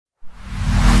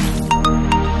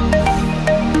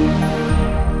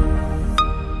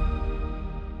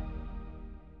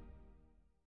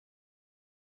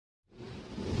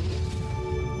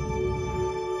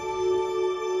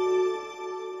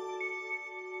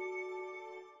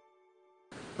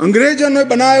अंग्रेजों ने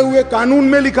बनाए हुए कानून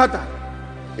में लिखा था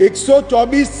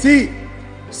 124C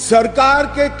सरकार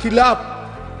के खिलाफ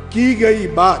की गई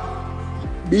बात।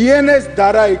 BNS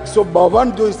धारा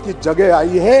 152 जो इसकी जगह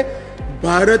आई है,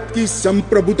 भारत की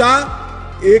संप्रभुता,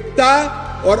 एकता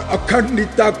और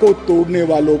अखंडता को तोड़ने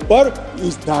वालों पर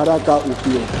इस धारा का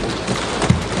उपयोग है।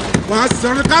 वहां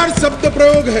सरकार शब्द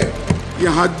प्रयोग है,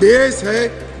 यहां देश है,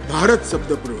 भारत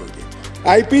शब्द प्रयोग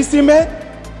है। IPC में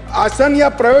आसन या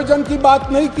प्रयोजन की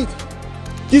बात नहीं की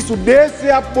थी। किस उद्देश्य से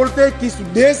आप बोलते हैं, किस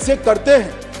उद्देश्य से करते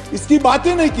हैं, इसकी बात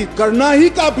ही नहीं की। करना ही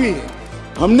काफी है।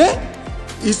 हमने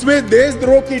इसमें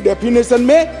देशद्रोह की डेफिनेशन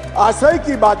में आशय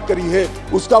की बात करी है।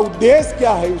 उसका उद्देश्य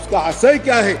क्या है, उसका आशय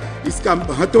क्या है, इसका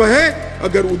महत्व है।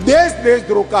 अगर उद्देश्य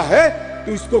देशद्रोह का है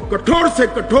तो इसको कठोर से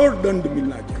कठोर दंड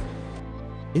मिलना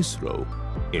चाहिए। ISRO,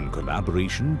 in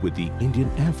collaboration with the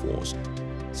Indian Air Force,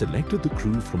 selected the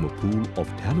crew from a pool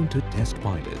of talented test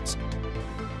pilots.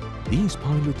 These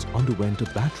pilots underwent a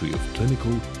battery of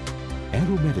clinical,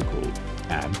 aeromedical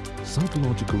and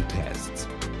psychological tests.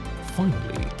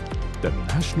 Finally, the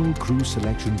National Crew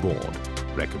Selection Board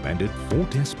recommended 4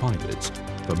 test pilots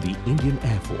from the Indian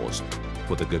Air Force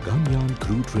for the Gangayan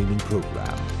crew training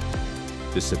program.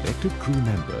 The selected crew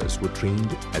members were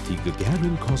trained at the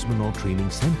Gagarin Cosmonaut Training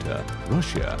Center,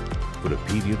 Russia, for a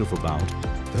period of about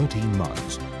 13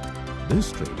 months.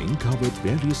 This training covered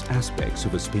various aspects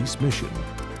of a space mission,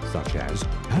 such as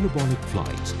parabolic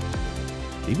flights.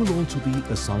 They will also be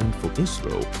assigned for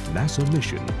ISRO NASA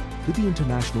mission to the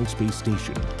International Space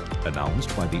Station,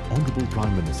 announced by the Honorable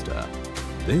Prime Minister.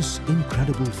 This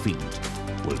incredible feat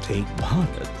will take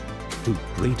Bharat to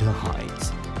greater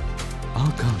heights.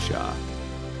 Akasha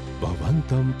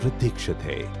Bhavantam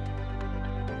Pratikshate.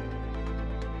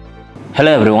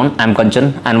 Hello everyone, I am Kanchan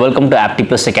and welcome to Apti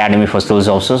Plus Academy for Civil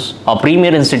Services, a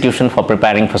premier institution for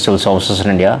preparing for civil services in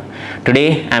India.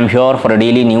 Today I am here for a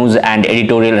daily news and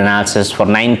editorial analysis for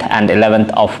 9th and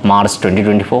 11th of March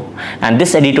 2024, and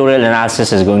this editorial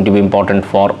analysis is going to be important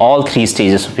for all 3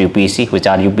 stages of UPSC, which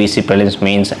are UPSC prelims,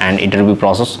 mains and interview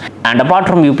process. And apart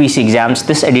from UPSC exams,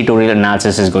 this editorial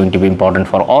analysis is going to be important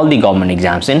for all the government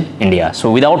exams in India.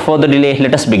 So without further delay,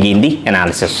 let us begin the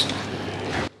analysis.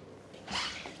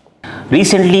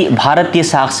 Recently, Bharatiya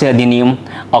Sakshya Adhiniyam,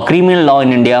 a criminal law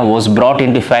in India, was brought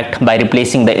into effect by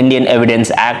replacing the Indian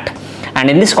Evidence Act. And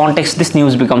in this context, this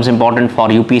news becomes important for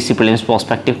UPSC prelims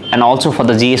perspective and also for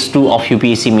the GS2 of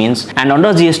UPSC mains. And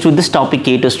under GS2, this topic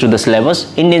caters to the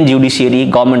syllabus, Indian judiciary,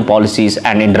 government policies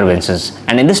and interventions.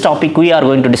 And in this topic, we are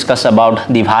going to discuss about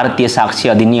the Bharatiya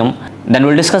Sakshya Adhiniyam. Then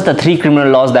we'll discuss the 3 criminal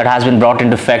laws that has been brought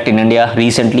into effect in India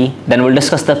recently. Then we'll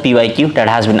discuss the PYQ that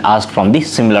has been asked from the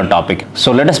similar topic.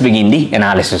 So let us begin the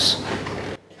analysis.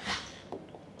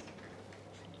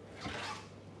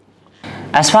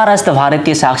 As far as the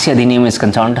Bharatiya Sakshya Adhiniyam is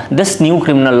concerned, this new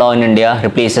criminal law in India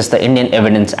replaces the Indian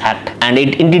Evidence Act and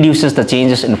it introduces the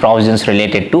changes in provisions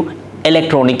related to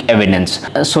electronic evidence.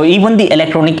 So even the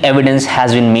electronic evidence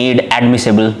has been made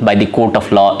admissible by the Court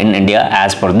of Law in India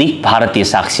as per the Bharatiya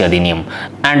Sakshya Adhiniyam.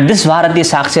 And this Bharatiya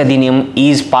Sakshya Adhiniyam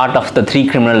is part of the 3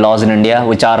 criminal laws in India,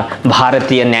 which are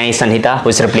Bharatiya Nyaya Sanhita,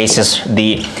 which replaces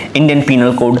the Indian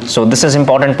Penal Code. So this is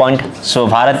important point. So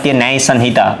Bharatiya Nyaya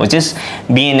Sanhita, which is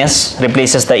BNS,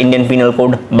 replaces the Indian Penal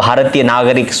Code. Bharatiya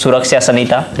Nagarik Suraksha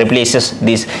Sanhita replaces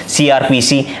this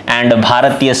CRPC, and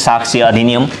Bharatiya Sakshya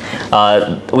Adhiniyam,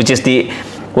 which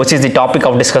is the topic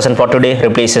of discussion for today,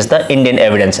 replaces the Indian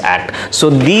Evidence Act. So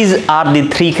these are the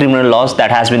 3 criminal laws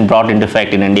that has been brought into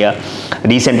effect in India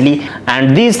recently,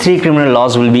 and these 3 criminal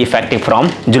laws will be effective from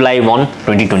July 1,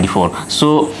 2024.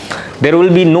 So there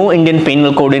will be no Indian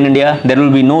Penal Code in India, there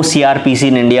will be no CRPC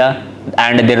in India,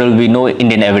 and there will be no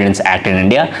Indian Evidence Act in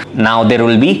India. Now there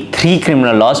will be 3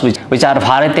 criminal laws which are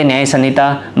Bharatiya Nyaya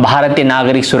Sanhita, Bharatiya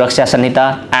Nagarik Suraksha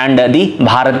Sanhita and the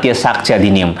Bharatiya Sakshya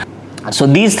Adhiniyam. So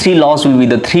these 3 laws will be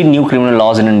the 3 new criminal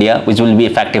laws in India which will be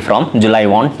effective from July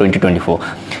 1, 2024.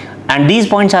 And these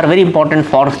points are very important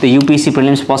for the UPSC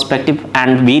prelims perspective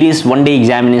and various one-day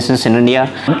examinations in India.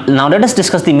 Now let us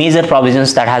discuss the major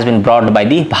provisions that has been brought by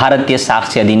the Bharatiya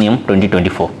Sakshya Adhiniyam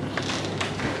 2024.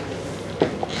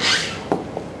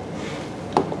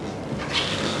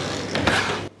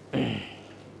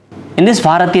 In this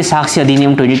Bharatiya Sakshya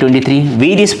Adhiniyam 2023,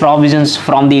 various provisions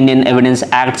from the Indian Evidence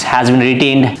Acts has been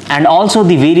retained and also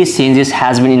the various changes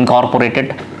has been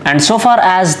incorporated. And so far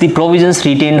as the provisions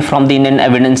retained from the Indian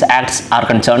Evidence Acts are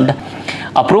concerned,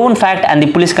 a proven fact and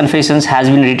the police confessions has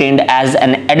been retained as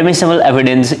an admissible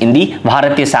evidence in the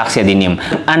Bharatiya Sakshya Adhiniyam.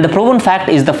 And the proven fact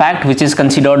is the fact which is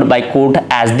considered by court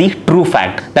as the true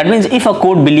fact. That means if a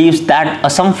court believes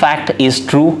that some fact is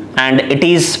true and it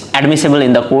is admissible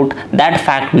in the court, that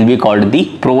fact will be called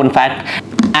the proven fact.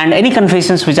 and any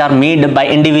confessions which are made by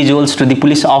individuals to the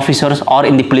police officers or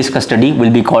in the police custody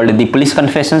will be called the police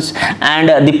confessions,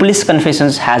 and the police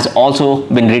confessions has also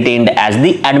been retained as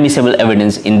the admissible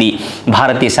evidence in the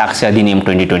Bharatiya Sakshya Adhiniyam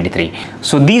 2023.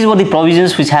 So these were the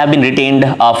provisions which have been retained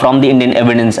from the Indian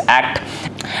Evidence Act.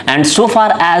 And so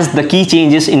far as the key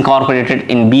changes incorporated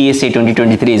in BSA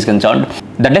 2023 is concerned,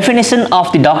 the definition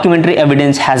of the documentary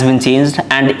evidence has been changed,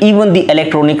 and even the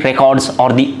electronic records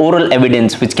or the oral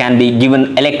evidence which can be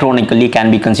given electronically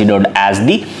can be considered as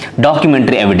the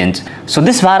documentary evidence. So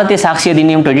this Bharatiya Sakshya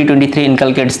Adhiniyam 2023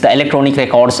 inculcates the electronic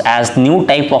records as new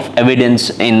type of evidence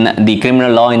in the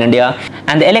criminal law in India,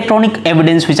 and the electronic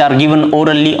evidence which are given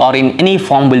orally or in any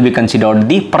form will be considered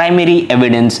the primary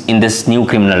evidence in this new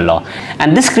criminal law.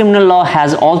 And this criminal law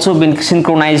has also been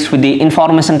synchronized with the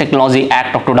Information Technology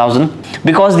Act of 2000,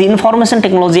 because the Information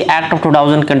Technology Act of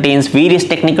 2000 contains various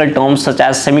technical terms such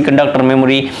as semiconductor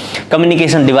memory,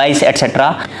 communication device,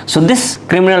 etc. So this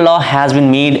criminal law has been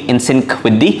made in sync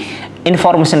with the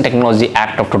Information Technology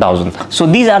Act of 2000. So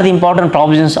these are the important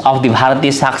provisions of the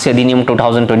Bharatiya Sakshya Adhiniyam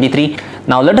 2023.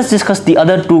 Now let us discuss the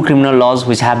other two criminal laws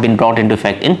which have been brought into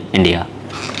effect in India.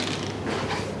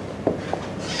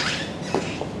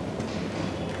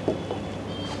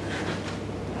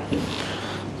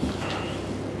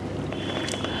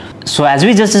 So as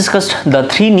we just discussed, the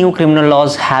three new criminal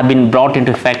laws have been brought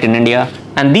into effect in India,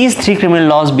 and these three criminal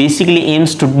laws basically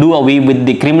aims to do away with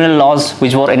the criminal laws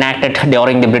which were enacted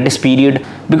during the British period,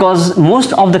 because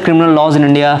most of the criminal laws in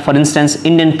India, for instance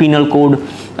Indian Penal Code,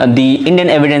 the Indian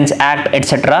Evidence Act,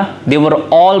 etc., they were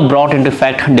all brought into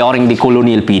effect during the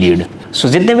colonial period. So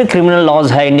जितने भी criminal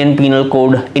laws है, Indian Penal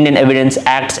Code, Indian Evidence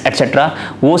Acts, etc.,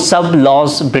 वो सब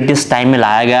laws British time में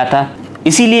लाया गया था.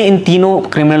 इसीलिए इन तीनों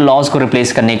क्रिमिनल लॉज को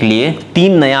रिप्लेस करने के लिए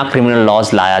तीन नया क्रिमिनल लॉज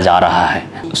लाया जा रहा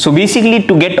है. So basically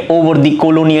to get over the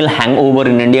colonial hangover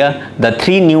in India, the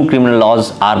three new criminal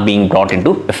laws are being brought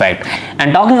into effect.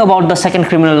 And talking about the second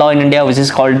criminal law in India, which is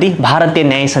called the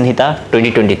Bharatiya Nyaya Sanhita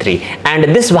 2023,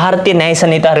 and this Bharatiya Nyaya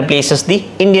Sanhita replaces the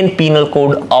Indian Penal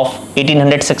Code of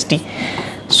 1860.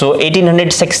 So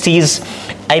 1860's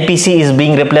IPC is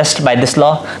being replaced by this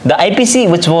law. The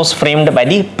IPC, which was framed by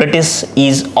the British,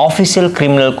 is Official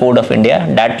Criminal Code of India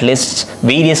that lists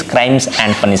various crimes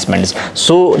and punishments.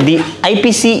 So the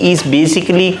IPC is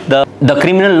basically the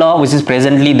criminal law which is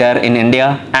presently there in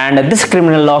India, and this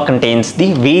criminal law contains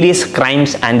the various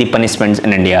crimes and the punishments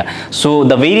in India. So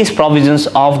the various provisions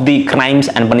of the crimes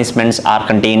and punishments are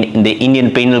contained in the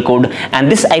Indian Penal Code,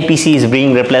 and this IPC is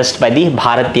being replaced by the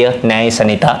Bharatiya Nyaya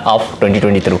Sanhita of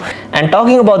 2023. And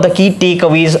talking about the key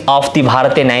takeaways of the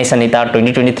Bharatiya Nyaya Sanhita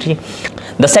 2023,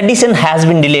 the sedition has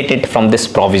been deleted from this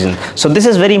provision. So this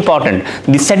is very important.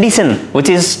 The sedition, which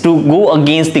is to go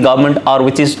against the government or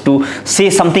which is to say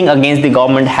something against the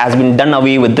government, has been done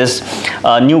away with this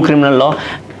new criminal law.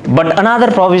 But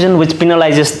another provision which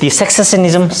penalizes the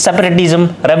secessionism, separatism,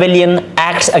 rebellion,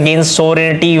 acts against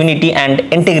sovereignty, unity and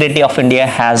integrity of India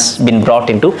has been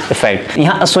brought into effect.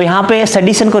 यहाँ पे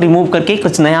sedition को remove करके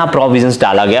कुछ नया provisions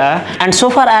डाला गया है. And so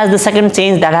far as the second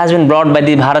change that has been brought by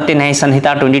the Bharatiya Nyaya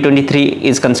Sanhita 2023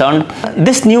 is concerned,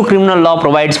 this new criminal law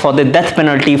provides for the death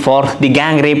penalty for the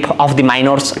gang rape of the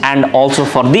minors and also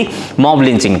for the mob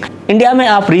lynching. India में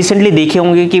आप recently देखे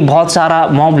होंगे कि बहुत सारा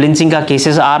mob lynching का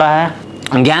cases आ रहा है,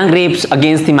 gang rapes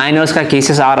against the minors का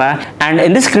cases आ रहा है, and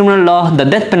in this criminal law the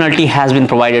death penalty has been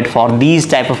provided for these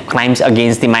type of crimes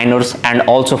against the minors and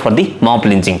also for the mob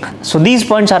lynching. So these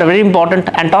points are very important.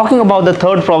 And talking about the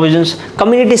third provisions,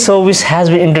 community service has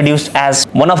been introduced as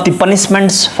one of the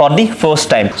punishments for the first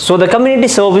time. So the community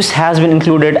service has been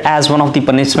included as one of the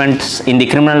punishments in the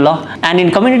criminal law, and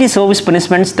in community service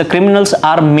punishments the criminals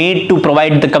are made to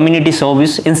provide the community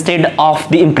service instead of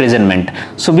the imprisonment.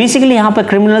 So basically यहाँ पर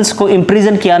criminals को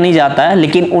किया नहीं जाता है,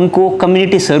 लेकिन उनको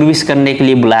community service करने के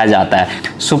लिए बुलाया जाता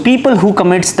है. So people who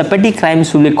commits the petty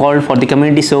crimes will be called for the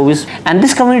community service, and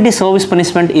this community service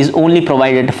punishment is only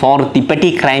provided for the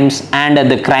petty crimes and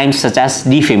the crimes such as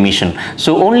defamation.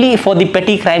 So only for the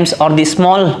petty crimes or the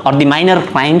small or the minor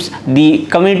crimes the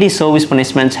community service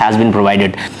punishments has been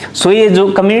provided. So ये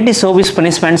जो community service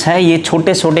punishments है ये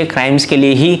छोटे छोटे crimes के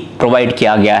लिए ही provide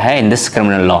किया गया है in this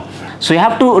criminal law. So you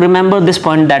have to remember this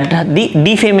point that the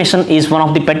defamation is one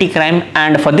of the petty crime,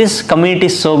 and for this community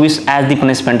service as the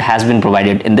punishment has been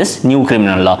provided in this new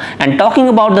criminal law. And talking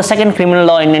about the second criminal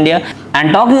law in India,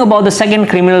 And talking about the second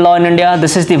criminal law in India,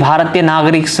 this is the Bharatiya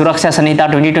Nagarik Suraksha Sanhita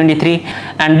 2023,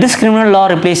 and this criminal law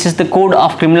replaces the Code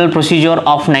of Criminal Procedure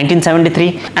of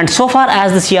 1973. And so far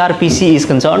as the CRPC is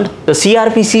concerned, the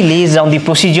CRPC lays down the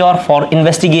procedure for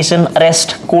investigation,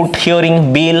 arrest, court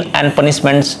hearing, bail and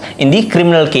punishments in the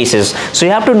criminal cases. So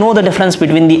you have to know the difference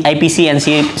between the IPC and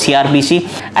CRPC.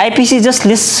 IPC just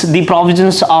lists the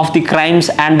provisions of the crimes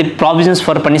and the provisions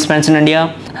for punishments in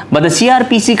India, but the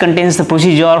CRPC contains the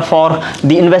procedure for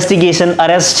the investigation,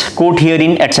 arrest, court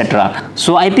hearing, etc.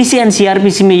 So IPC and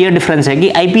CRPC में ये difference है कि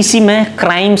IPC में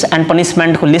crimes and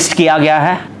punishment को list किया गया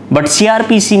है, but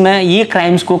CRPC में ये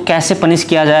क्राइम्स को कैसे पनिश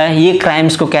किया जाए, ये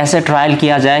क्राइम्स को कैसे ट्रायल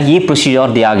किया जाए, ये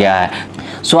प्रोसीजर दिया गया है.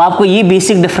 सो आपको ये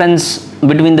basic difference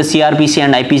between the CRPC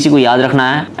and IPC को याद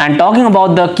रखना है. And talking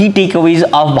about the key takeaways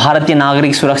of Bharatiya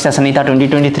Nagarik Suraksha Sanhita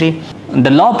 2023, the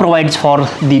law provides for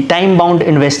the time-bound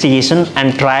investigation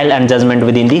and trial and judgment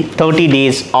within the 30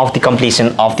 days of the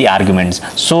completion of the arguments.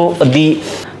 So the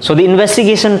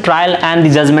investigation, trial and the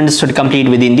judgment should complete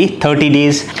within the 30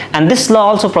 days. And this law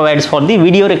also provides for the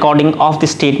video recording of the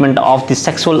statement of the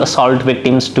sexual assault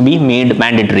victims to be made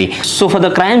mandatory. So for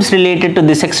the crimes related to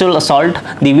the sexual assault,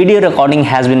 the video recording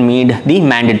has been made the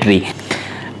mandatory.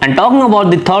 And talking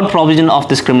about the third provision of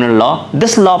this criminal law,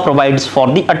 this law provides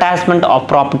for the attachment of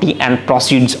property and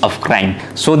proceeds of crime.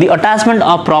 So the attachment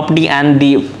of property and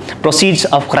the proceeds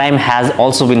of crime has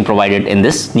also been provided in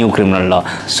this new criminal law.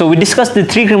 So we discussed the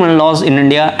three criminal laws in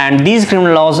India, and these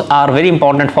criminal laws are very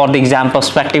important for the exam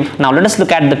perspective. Now let us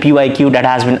look at the PYQ that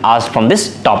has been asked from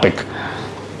this topic.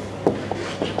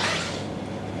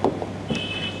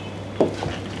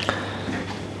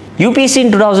 UPSC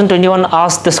in 2021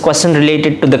 asked this question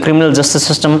related to the criminal justice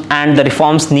system and the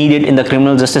reforms needed in the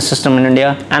criminal justice system in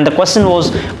India. And the question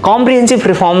was, comprehensive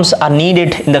reforms are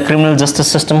needed in the criminal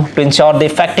justice system to ensure the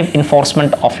effective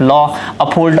enforcement of law,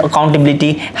 uphold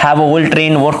accountability, have a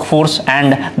well-trained workforce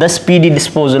and the speedy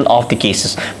disposal of the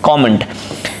cases. Comment.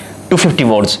 250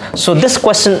 words. So this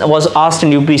question was asked in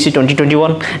UPSC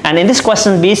 2021, and in this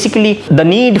question basically the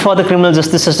need for the criminal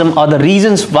justice system or the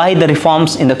reasons why the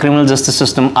reforms in the criminal justice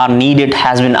system are needed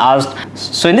has been asked.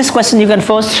 So in this question you can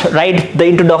first write the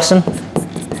introduction.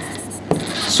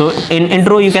 So in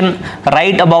intro you can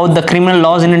write about the criminal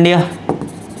laws in India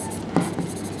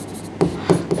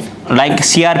like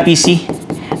CRPC,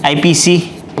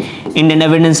 IPC, Indian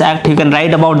Evidence Act, you can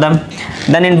write about them.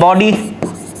 Then in body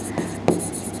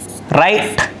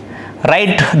write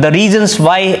the reasons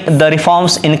why the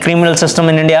reforms in criminal system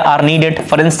in India are needed.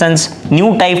 For instance,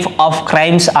 new type of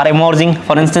crimes are emerging,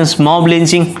 for instance mob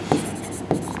lynching,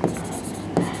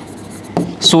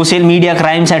 social media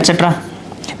crimes, etc.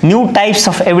 New types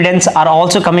of evidence are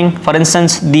also coming, for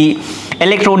instance the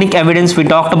electronic evidence, we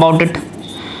talked about it.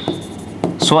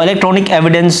 So electronic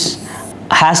evidence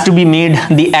has to be made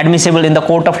the admissible in the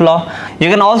court of law. You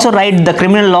can also write the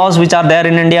criminal laws which are there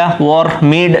in India were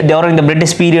made during the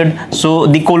British period. So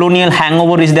the colonial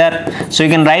hangover is there. So you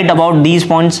can write about these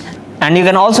points. And you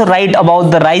can also write about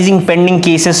the rising pending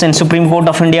cases in Supreme Court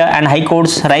of India and High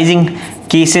Courts, rising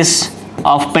cases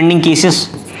of pending cases.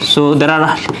 So there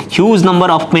are huge number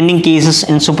of pending cases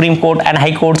in Supreme Court and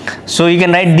High Court. So you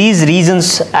can write these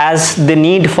reasons as the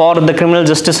need for the criminal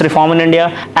justice reform in India.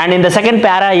 And in the second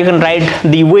para you can write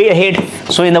the way ahead.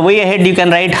 So in the way ahead you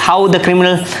can write how the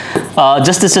criminal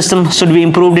justice system should be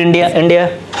improved in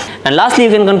India. And lastly you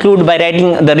can conclude by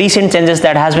writing the recent changes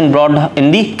that has been brought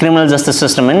in the criminal justice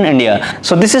system in India.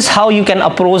 So this is how you can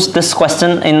approach this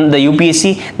question in the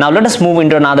UPSC. Now let us move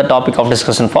into another topic of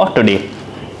discussion for today.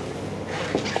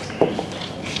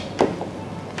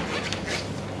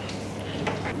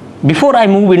 Before I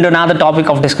move into another topic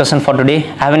of discussion for today,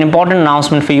 I have an important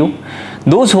announcement for you.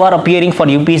 Those who are appearing for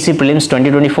UPSC Prelims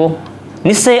 2024,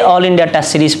 Nisay All India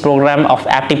Test Series program of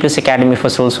Apti Plus Academy for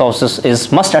Civil Services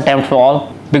is must attempt for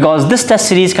all, because this test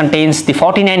series contains the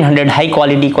 4900 high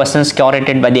quality questions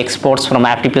curated by the experts from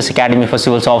Apti Plus Academy for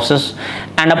Civil Services.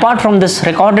 And apart from this,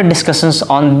 recorded discussions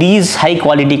on these high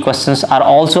quality questions are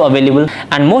also available.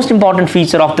 And most important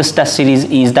feature of this test series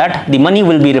is that the money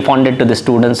will be refunded to the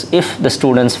students if the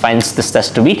students finds this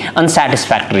test to be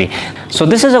unsatisfactory. So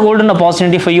this is a golden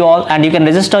opportunity for you all, and you can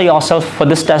register yourself for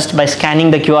this test by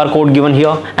scanning the QR code given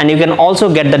here, and you can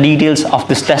also get the details of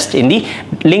this test in the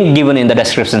link given in the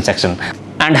description section.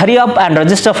 And hurry up and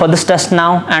register for this test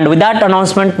now. And with that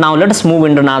announcement, now let us move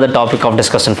into another topic of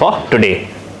discussion for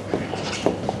today.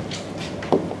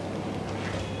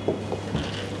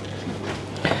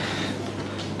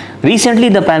 Recently,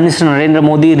 the Prime Minister Narendra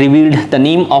Modi revealed the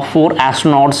name of 4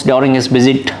 astronauts during his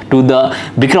visit to the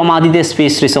Vikramaditya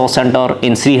Space Research Center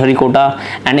in Sriharikota,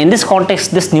 and in this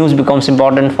context, this news becomes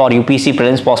important for UPSC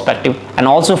prelims perspective and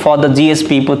also for the GS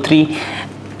paper 3.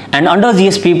 And under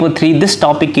GS paper 3, this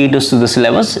topic caters to the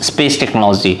syllabus space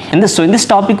technology. In this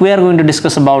topic, we are going to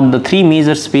discuss about the 3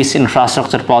 major space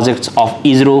infrastructure projects of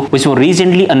ISRO, which were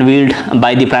recently unveiled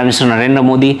by the Prime Minister Narendra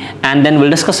Modi, and then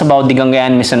we'll discuss about the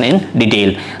Gangayan mission in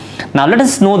detail. Now let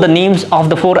us know the names of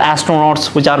the 4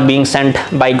 astronauts which are being sent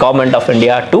by Government of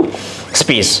India to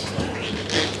space.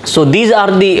 So these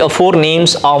are the 4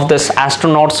 names of this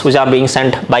astronauts which are being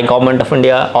sent by Government of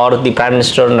India or the Prime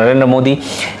Minister Narendra Modi,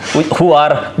 who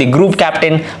are the Group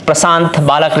Captain Prashanth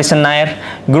Balakrishan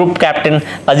Nair, Group Captain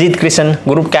Ajit Krishan,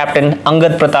 Group Captain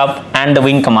Angad Pratap, and the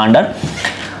Wing Commander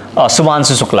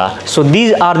Subhanshu Shukla. So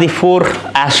these are the 4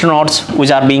 astronauts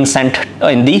which are being sent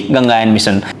in the Gangayan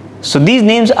mission. So these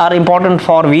names are important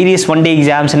for various one-day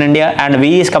exams in India and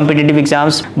various competitive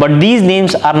exams, but these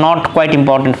names are not quite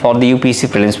important for the UPSC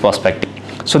prelims perspective.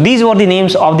 So these were the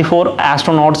names of the 4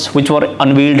 astronauts which were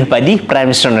unveiled by the Prime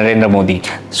Minister Narendra Modi.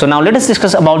 So now let us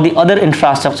discuss about the other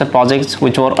infrastructure projects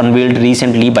which were unveiled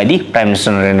recently by the Prime Minister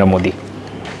Narendra Modi.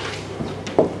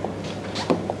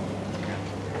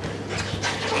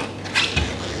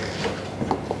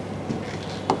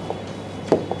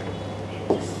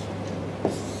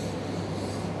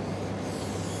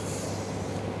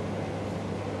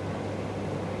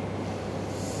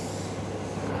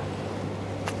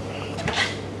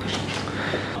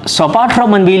 So apart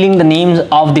from unveiling the names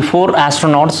of the 4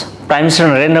 astronauts, Prime Minister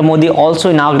Narendra Modi also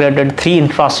inaugurated 3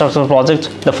 infrastructure projects.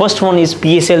 The first one is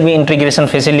PSLV Integration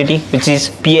Facility, which is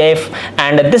PIF,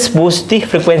 and this boosts the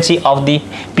frequency of the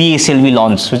PSLV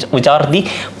launch, which are the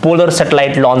polar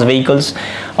satellite launch vehicles,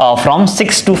 from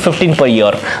 6 to 15 per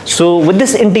year. So with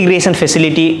this integration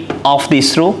facility of the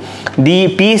ISRO,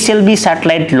 the PSLV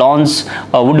satellite launch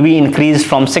would be increased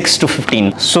from 6 to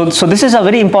 15. So this is a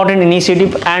very important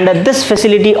initiative, and this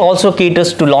facility also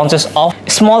caters to launches of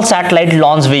small satellite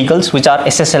launch vehicles, which are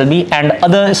SSLV, and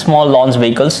other small launch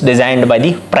vehicles designed by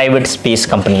the private space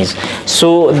companies.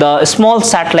 So the small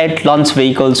satellite launch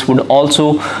vehicles would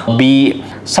also be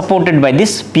supported by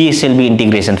this PSLV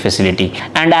integration facility.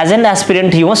 And as an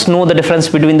aspirant, you must know the difference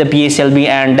between the PSLV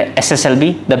and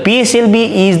SSLV. The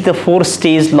PSLV is the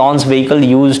 4-stage launch vehicle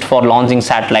used for launching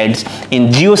satellites in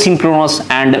geosynchronous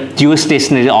and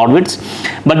geostationary orbits,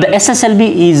 but the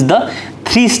SSLV is the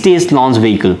 3-stage launch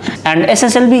vehicle, and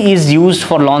SSLV is used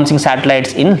for launching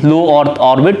satellites in low Earth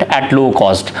orbit at low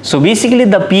cost. So basically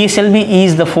the PSLV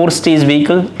is the 4-stage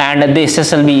vehicle and the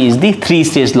SSLV is the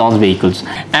 3-stage launch vehicles,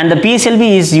 and the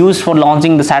PSLV is used for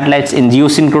launching the satellites in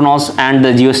geosynchronous and the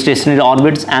geostationary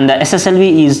orbits, and the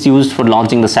SSLV is used for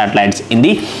launching the satellites in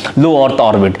the low Earth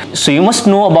orbit. So you must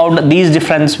know about these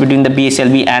difference between the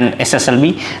PSLV and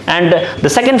SSLV. And the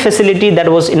second facility that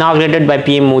was inaugurated by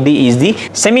PM Modi is the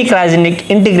semi-cryogenic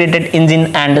integrated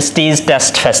engine and stage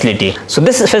test facility. So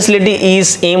this facility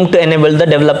is aimed to enable the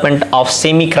development of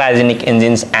semi-cryogenic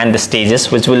engines and the stages,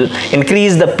 which will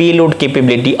increase the payload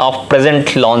capability of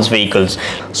present launch vehicles.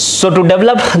 So to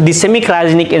develop the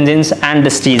semi-cryogenic engines and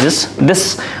the stages,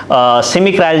 this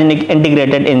semi-cryogenic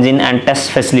integrated engine and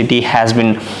test facility has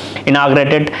been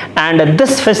inaugurated, and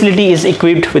this facility is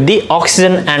equipped with the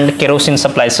oxygen and kerosene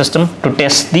supply system to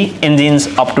test the engines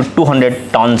up to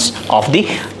 200 tons of the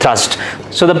thrust.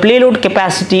 So the payload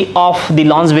capacity of the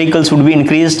launch vehicles would be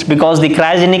increased because the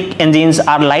cryogenic engines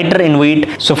are lighter in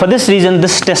weight. So for this reason,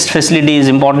 this test facility is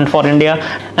important for India.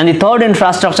 And the third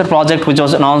infrastructure project which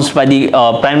was announced by the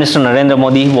Prime Minister Narendra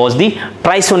Modi was the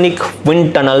Trisonic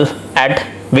Wind Tunnel at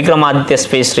Vikramaditya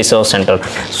Space Research Center.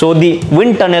 So the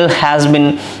wind tunnel has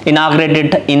been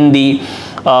inaugurated in the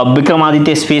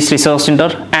Vikramaditya Space Research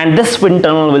Center, and this wind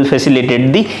tunnel will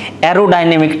facilitate the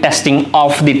aerodynamic testing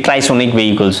of the trisonic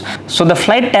vehicles. So the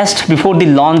flight test before the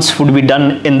launch would be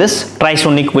done in this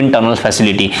trisonic wind tunnel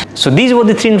facility. So these were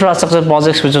the 3 infrastructure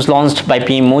projects which was launched by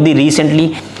PM Modi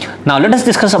recently. Now let us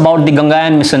discuss about the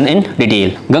Gangayan mission in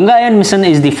detail. Gangayan mission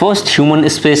is the first human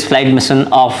space flight mission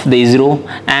of the ISRO,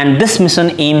 and this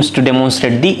mission aims to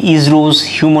demonstrate the ISRO's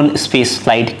human space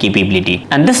flight capability.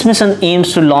 And this mission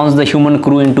aims to launch the human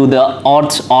crew into the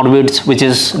Earth's orbits, which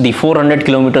is the 400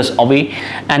 kilometers away,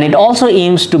 and it also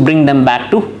aims to bring them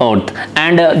back to Earth.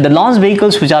 And the launch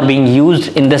vehicles which are being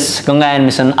used in this Gangayan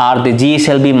mission are the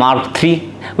GSLV Mark III,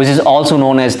 which is also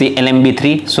known as the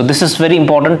LMB-3. So this is very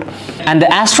important. And the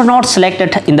astronauts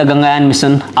selected in the Gangayan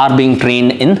mission are being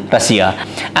trained in Russia.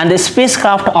 And the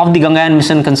spacecraft of the Gangayan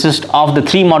mission consists of the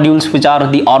 3 modules, which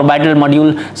are the orbital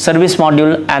module, service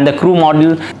module, and the crew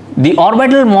module. The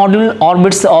orbital module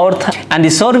orbits the Earth, and the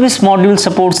service module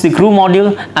supports the crew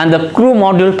module, and the crew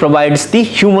module provides the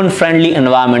human-friendly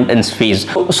environment in space.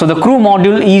 So the crew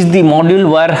module is the module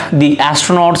where the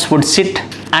astronauts would sit.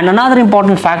 And another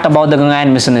important fact about the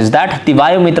Gangayan mission is that the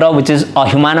𝐌𝐬𝐬𝐬𝐬, which is a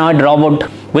humanoid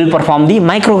robot, will perform the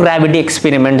microgravity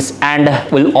experiments and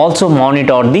will also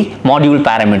monitor the module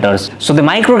parameters. So the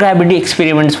microgravity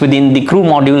experiments within the crew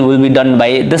module will be done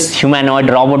by this humanoid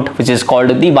robot, which is called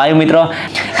the 𝐌𝐬𝐬𝐬𝐬,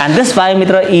 and this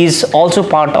𝐌𝐬𝐬𝐬𝐬 is also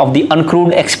part of the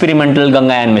uncrewed experimental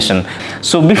Gangayan mission.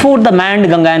 So before the manned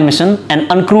Gangayan mission, an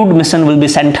uncrewed mission will be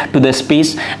sent to the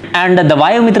space, and the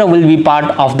𝐌𝐬𝐬𝐬𝐬 will be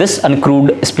part of this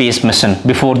uncrewed space mission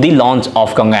before the launch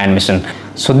of Gangayan mission.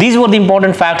 So these were the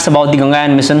important facts about the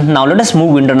Gangayan mission. Now let us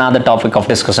move into another topic of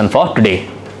discussion for today.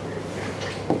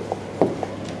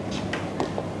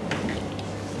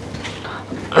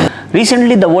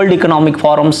 Recently, the World Economic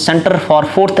Forum's Center for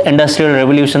Fourth Industrial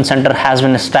Revolution Center has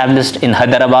been established in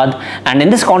Hyderabad, and in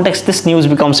this context, this news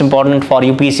becomes important for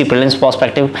UPSC prelims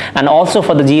perspective and also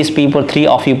for the GS paper 3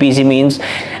 of UPSC means.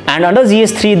 And under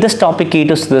GS 3, this topic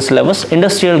caters to the syllabus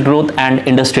Industrial Growth and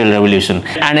Industrial Revolution.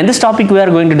 And in this topic, we are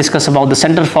going to discuss about the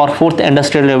Center for Fourth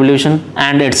Industrial Revolution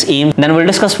and its aim. Then we'll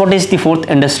discuss what is the Fourth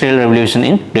Industrial Revolution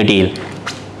in detail.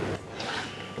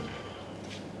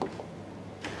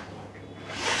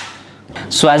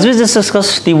 So as we just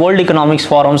discussed, the World Economic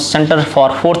Forum's Center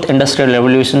for Fourth Industrial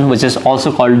Revolution, which is also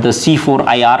called the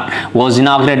C4IR, was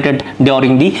inaugurated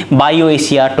during the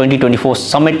BioAsia 2024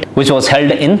 summit, which was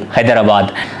held in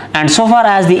Hyderabad. And so far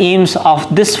as the aims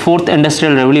of this Fourth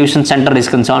Industrial Revolution Center is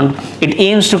concerned, it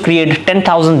aims to create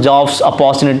 10,000 jobs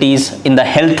opportunities in the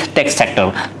health tech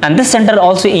sector. And this center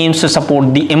also aims to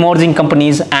support the emerging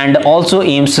companies and also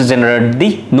aims to generate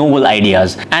the novel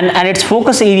ideas. And its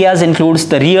focus areas includes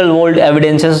the real world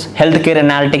evidences, healthcare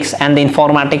analytics and the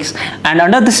informatics. And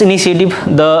under this initiative,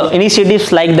 the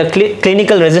initiatives like the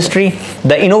clinical registry,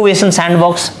 the innovation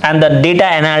sandbox and the data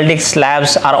analytics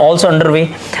labs are also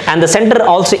underway. And the center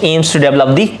also aims to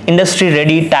develop the industry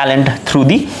ready talent through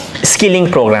the scaling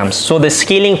programs. So the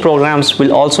scaling programs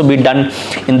will also be done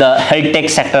in the health tech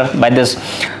sector by this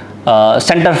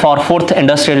Center for Fourth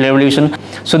Industrial Revolution.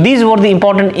 So these were the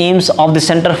important aims of the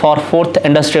Center for Fourth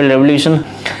Industrial Revolution.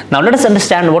 Now let us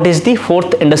understand what is the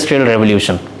Fourth Industrial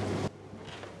Revolution.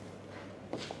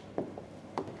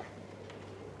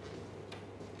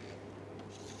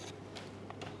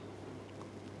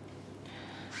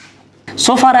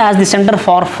 So far as the Center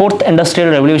for Fourth Industrial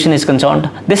Revolution is concerned,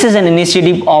 this is an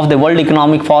initiative of the World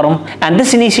Economic Forum, and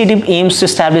this initiative aims to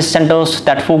establish centers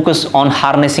that focus on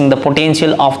harnessing the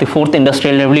potential of the Fourth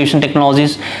Industrial Revolution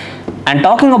technologies. And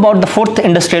talking about the Fourth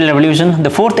Industrial Revolution, the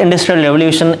Fourth Industrial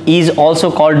Revolution is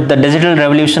also called the Digital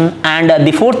Revolution, and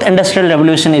the Fourth Industrial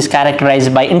Revolution is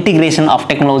characterized by integration of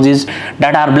technologies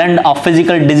that are blend of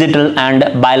physical, digital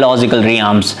and biological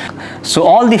realms. So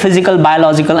all the physical,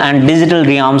 biological and digital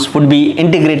realms would be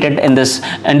integrated in this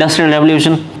Industrial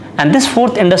Revolution. And this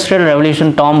Fourth Industrial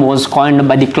Revolution term was coined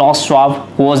by the Klaus Schwab,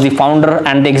 who was the founder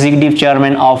and the executive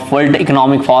chairman of World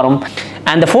Economic Forum.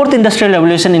 And the Fourth Industrial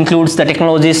Revolution includes the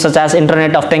technologies such as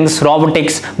Internet of Things,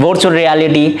 robotics, virtual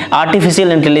reality, artificial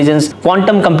intelligence,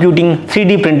 quantum computing,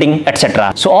 3D printing,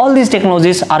 etc. So all these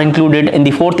technologies are included in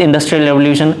the Fourth Industrial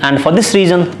Revolution, and for this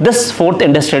reason, this Fourth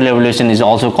Industrial Revolution is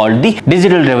also called the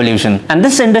Digital Revolution. And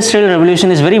this Industrial Revolution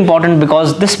is very important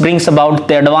because this brings about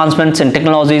the advancements in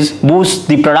technologies, boosts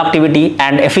the productivity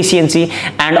and efficiency,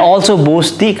 and also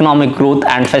boosts the economic growth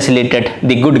and facilitate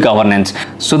the good governance.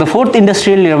 So the Fourth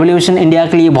Industrial Revolution India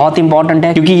के लिए बहुत important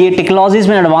है क्योंकि ये technologies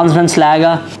में advancements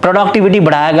लाएगा, productivity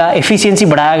बढ़ाएगा, efficiency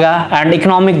बढ़ाएगा एंड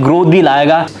इकोनॉमिक ग्रोथ भी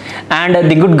लाएगा एंड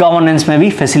द गुड गवर्नेंस में भी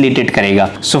फैसिलिटेट करेगा.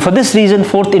 So for this reason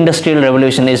fourth industrial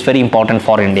revolution is very important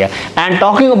for India. And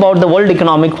talking about the world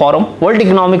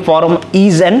economic forum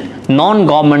is an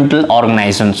non-governmental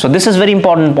organization. So this is very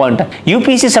important point.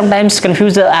 UPSC sometimes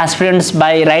confuse the aspirants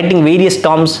by writing various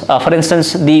terms. For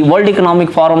instance, the World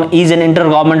Economic Forum is an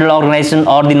intergovernmental organization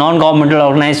or the non-governmental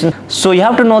organization. So you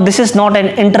have to know this is not an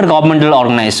intergovernmental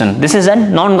organization. This is a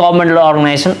non-governmental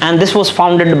organization, and this was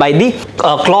founded by the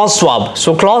Klaus Schwab.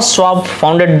 So Klaus Schwab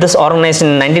founded this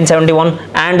organization in 1971,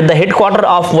 and the headquarters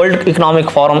of World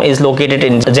Economic Forum is located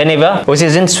in Geneva, which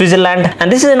is in Switzerland,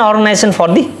 and this is an organization for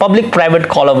the public-private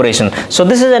collaboration. So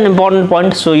this is an important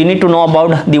point. So you need to know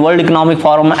about the World Economic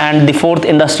Forum and the Fourth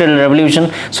Industrial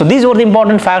Revolution. So these were the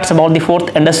important facts about the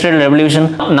Fourth Industrial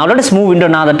Revolution. Now let us move into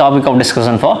another topic of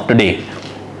discussion for today.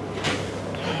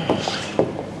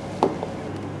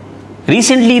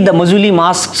 Recently, the Majuli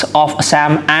masks of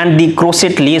Assam and the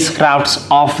crochet lace crafts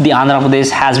of the Andhra Pradesh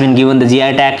has been given the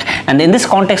GI tag, and in this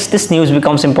context, this news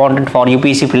becomes important for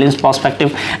UPSC prelims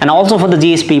perspective and also for the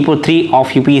GS paper 3 of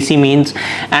UPSC mains.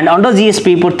 And under GS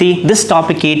paper 3, this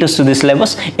topic caters to the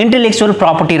syllabus intellectual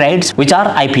property rights, which are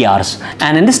IPRs.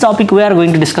 And in this topic, we are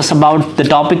going to discuss about the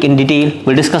topic in detail.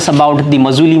 We'll discuss about the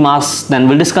Majuli masks, then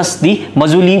we'll discuss the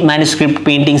Majuli manuscript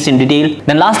paintings in detail.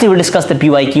 Then lastly, we'll discuss the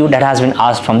PYQ that has been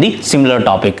asked from the similar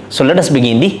topic. So let us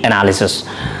begin the analysis.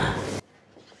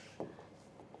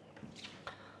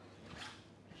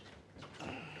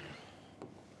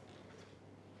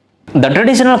 The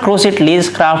traditional crochet lace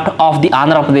craft of the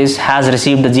Andhra Pradesh has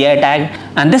received the GI tag,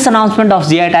 and this announcement of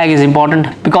GI tag is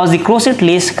important because the crochet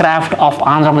lace craft of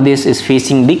Andhra Pradesh is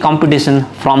facing the competition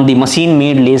from the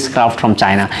machine-made lace craft from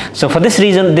China. So for this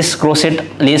reason, this crochet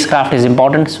lace craft is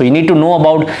important. So you need to know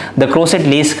about the crochet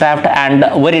lace craft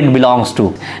and where it belongs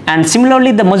to. And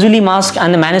similarly, the Majuli mask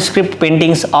and the manuscript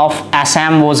paintings of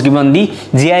Assam was given the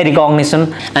GI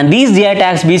recognition, and these GI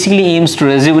tags basically aims to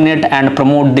rejuvenate and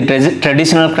promote the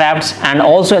traditional crafts and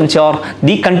also ensure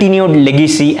the continued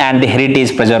legacy and the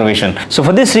heritage preservation. So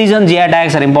for this reason, GI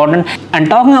tags are important. And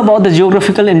talking about the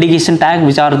geographical indication tag,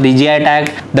 which are the GI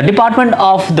tag, the Department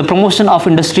of the Promotion of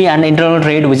Industry and Internal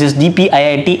Trade, which is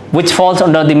DPIIT, which falls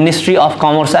under the Ministry of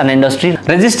Commerce and Industry,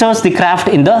 registers the craft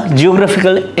in the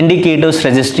Geographical Indicators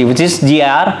Registry, which is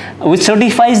GIR, which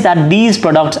certifies that these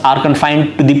products are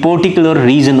confined to the particular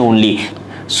region only.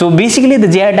 So basically, the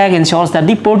GI tag ensures that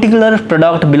the particular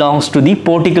product belongs to the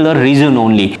particular region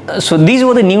only. So these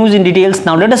were the news in details.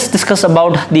 Now let us discuss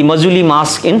about the Majuli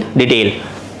mask in detail.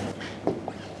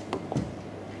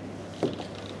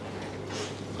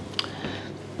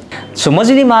 So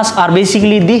Majuli masks are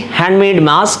basically the handmade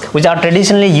masks which are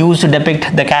traditionally used to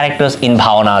depict the characters in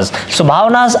bhavanas. So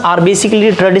bhavanas are basically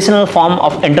a traditional form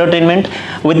of entertainment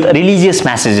with religious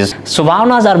messages. So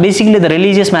bhavanas are basically the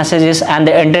religious messages and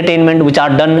the entertainment which are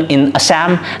done in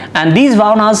Assam, and these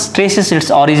bhavanas traces its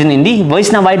origin in the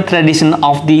Vaishnavite tradition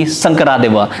of the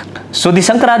Sankaradeva. So the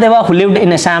Sankaradeva, who lived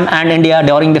in Assam and India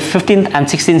during the 15th and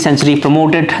 16th century,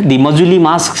 promoted the Majuli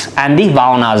masks and the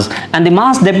bhavanas. And the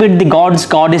masks depict the gods,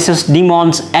 goddesses,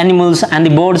 demons, animals and the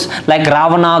birds like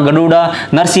Ravana, Garuda,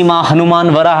 Narsimha, Hanuman,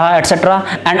 Varaha, etc.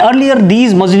 And earlier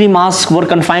these Majuli masks were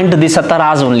confined to the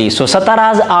Sataras only. So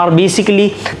Sataras are basically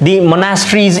the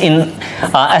monasteries in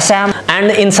Assam,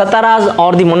 and in Sataras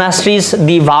or the monasteries,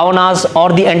 the bhavanas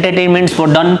or the entertainments were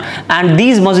done, and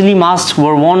these Majuli masks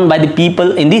were worn by the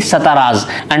people in the Sataras,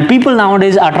 and people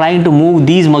nowadays are trying to move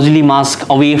these Majuli masks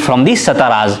away from the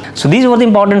Sataras. So these were the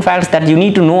important facts that you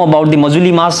need to know about the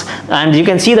Majuli mask, and you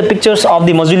can see the pictures of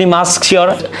the Majuli masks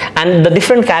here and the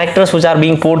different characters which are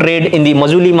being portrayed in the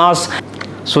Majuli mask.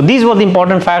 So these were the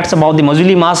important facts about the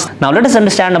Majuli mask. Now let us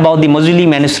understand about the Majuli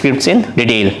manuscripts in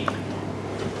detail.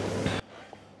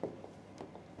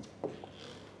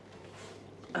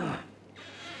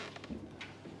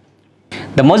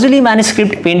 The Majuli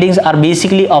manuscript paintings are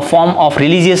basically a form of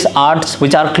religious arts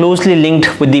which are closely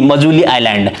linked with the Majuli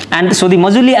island. And so the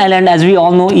Majuli island, as we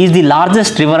all know, is the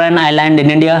largest riverine island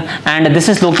in India, and this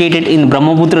is located in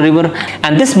Brahmaputra river,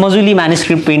 and this Majuli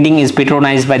manuscript painting is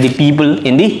patronized by the people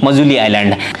in the Majuli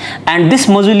island. And this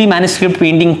Majuli manuscript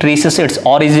painting traces its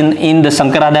origin in the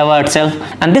Sankaradeva itself,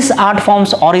 and this art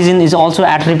form's origin is also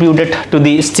attributed to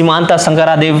the Simanta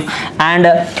Sankaradev, and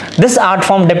this art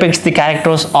form depicts the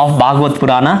characters of Bhagavad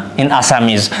Purana in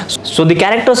Assamese. So the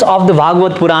characters of the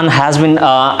Bhagavad Purana has been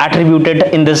attributed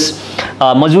in this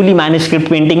Majuli manuscript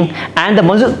painting, and the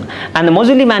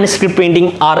Majuli manuscript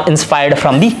painting are inspired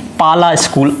from the Pala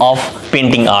school of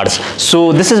painting arts.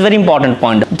 So this is very important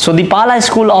point. So the Pala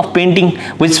school of painting,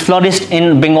 which flourished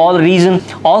in Bengal region,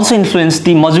 also influenced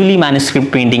the Majuli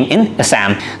manuscript painting in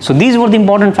Assam. So these were the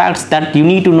important facts that you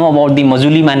need to know about the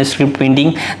Majuli manuscript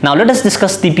painting. Now let us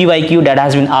discuss the PYQ that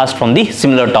has been asked from the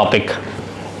similar topic.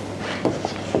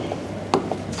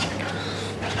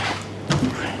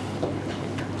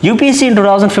 UPSC in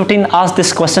 2015 asked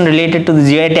this question related to the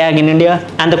GI tag in India,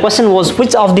 and the question was,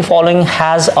 which of the following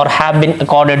has or have been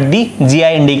accorded the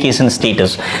GI indication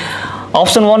status?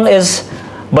 Option 1 is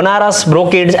Banaras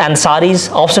brocades and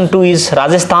saris. Option 2 is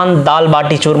Rajasthan dal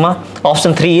bati churma.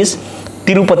 Option 3 is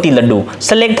Tirupati Laddu.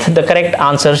 Select the correct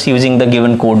answers using the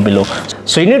given code below.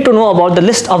 So you need to know about the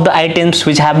list of the items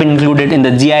which have been included in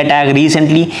the GI tag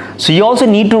recently. So you also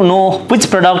need to know which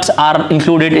products are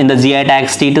included in the GI tag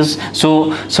status.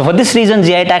 So for this reason,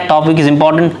 GI tag topic is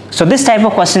important. So this type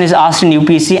of question is asked in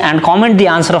UPSC, and comment the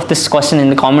answer of this question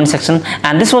in the comment section.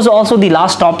 And this was also the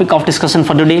last topic of discussion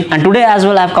for today. And today as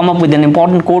well, I have come up with an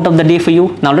important quote of the day for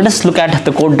you. Now let us look at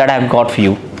the quote that I have got for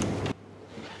you.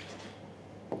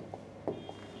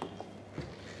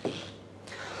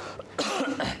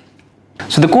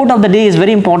 So the quote of the day is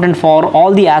very important for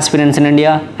all the aspirants in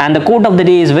India, and the quote of the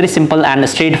day is very simple and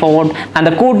straightforward, and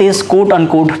the quote is quote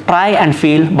unquote, try and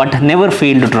fail but never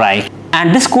fail to try.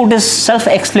 And this quote is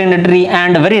self-explanatory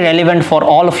and very relevant for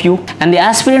all of you, and the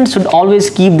aspirants should always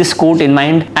keep this quote in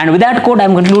mind. And with that quote,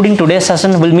 I'm concluding today's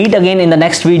session. We'll meet again in the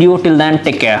next video. Till then,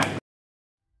 take care.